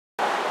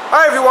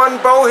Hi everyone,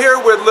 Bo here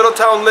with Little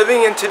Town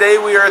Living, and today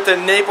we are at the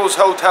Naples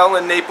Hotel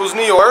in Naples,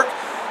 New York.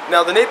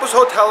 Now the Naples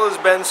Hotel has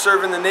been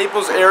serving the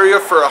Naples area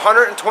for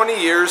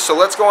 120 years, so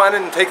let's go on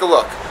in and take a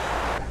look.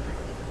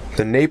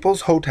 The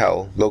Naples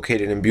Hotel,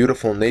 located in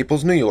beautiful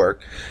Naples, New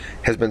York,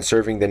 has been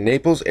serving the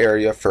Naples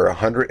area for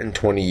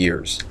 120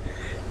 years.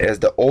 As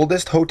the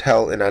oldest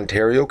hotel in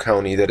Ontario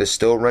County that is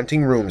still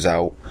renting rooms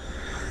out,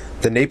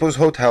 the Naples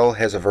Hotel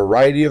has a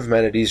variety of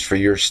amenities for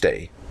your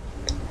stay.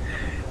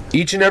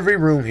 Each and every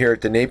room here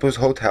at the Naples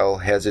Hotel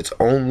has its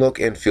own look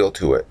and feel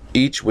to it,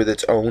 each with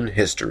its own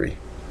history.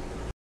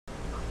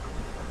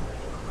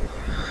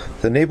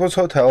 The Naples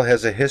Hotel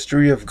has a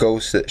history of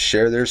ghosts that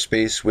share their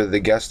space with the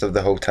guests of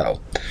the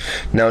hotel.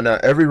 Now,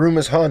 not every room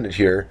is haunted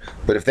here,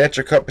 but if that's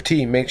your cup of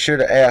tea, make sure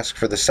to ask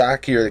for the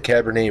Sake or the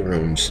Cabernet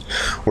rooms,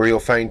 where you'll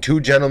find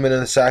 2 gentlemen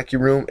in the Sake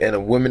room and a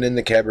woman in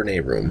the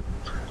Cabernet room.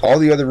 All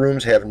the other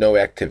rooms have no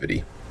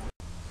activity.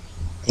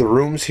 The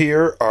rooms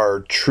here are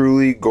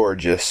truly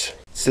gorgeous.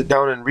 Sit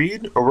down and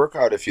read or work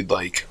out if you'd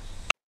like.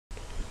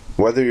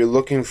 Whether you're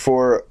looking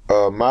for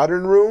a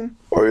modern room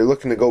or you're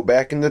looking to go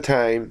back in the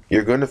time,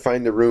 you're going to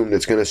find the room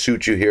that's going to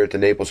suit you here at the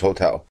Naples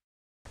Hotel.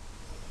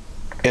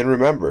 And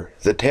remember,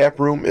 the tap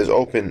room is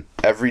open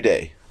every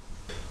day.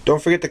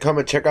 Don't forget to come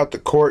and check out the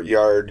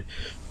courtyard,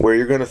 where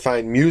you're going to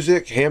find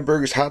music,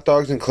 hamburgers, hot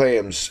dogs, and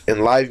clams,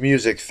 and live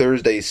music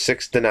Thursdays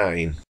 6 to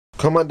 9.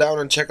 Come on down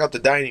and check out the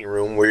dining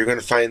room, where you're going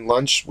to find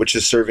lunch, which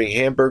is serving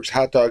hamburgers,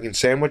 hot dog, and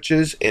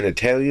sandwiches, and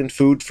Italian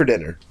food for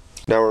dinner.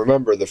 Now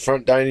remember, the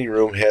front dining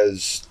room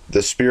has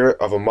the spirit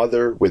of a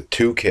mother with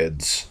 2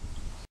 kids.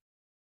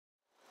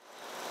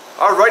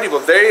 Alrighty,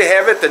 well there you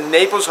have it, the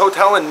Naples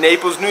Hotel in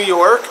Naples, New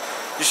York.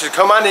 You should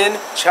come on in,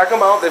 check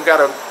them out. They've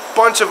got a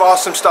bunch of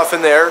awesome stuff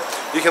in there.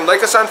 You can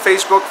like us on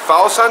Facebook,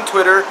 follow us on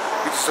Twitter.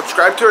 You can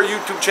subscribe to our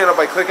YouTube channel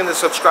by clicking the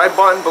subscribe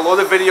button below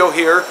the video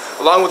here,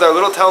 along with our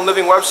Little Town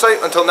Living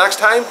website. Until next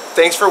time,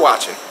 thanks for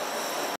watching.